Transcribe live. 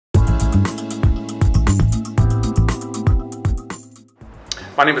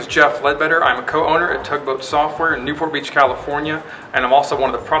My name is Jeff Ledbetter. I'm a co-owner at Tugboat Software in Newport Beach, California, and I'm also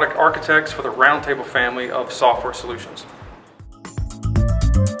one of the product architects for the Roundtable family of software solutions.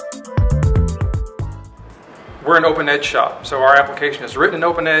 We're an OpenEdge shop, so our application is written in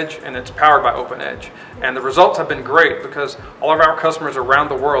OpenEdge and it's powered by OpenEdge. And the results have been great because all of our customers around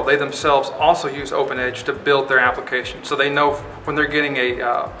the world, they themselves also use OpenEdge to build their application. So they know when they're getting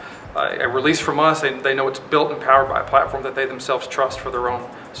a release from us, they know it's built and powered by a platform that they themselves trust for their own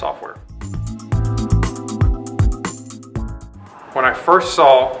software. When I first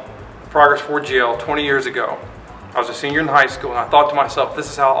saw Progress 4GL 20 years ago, I was a senior in high school and I thought to myself, this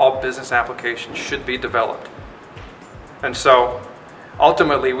is how all business applications should be developed. And so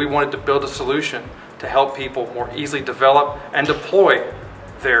ultimately we wanted to build a solution to help people more easily develop and deploy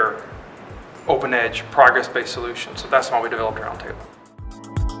their OpenEdge progress-based solution. So that's why we developed Roundtable.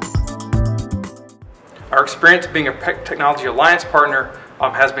 Our experience being a technology alliance partner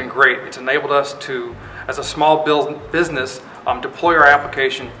has been great. It's enabled us to, as a small business, deploy our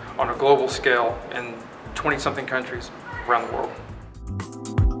application on a global scale in 20-something countries around the world.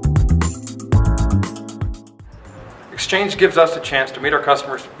 Exchange gives us a chance to meet our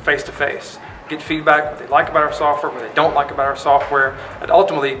customers face-to-face, get feedback, what they like about our software, what they don't like about our software, and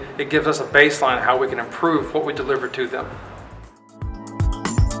ultimately it gives us a baseline of how we can improve what we deliver to them.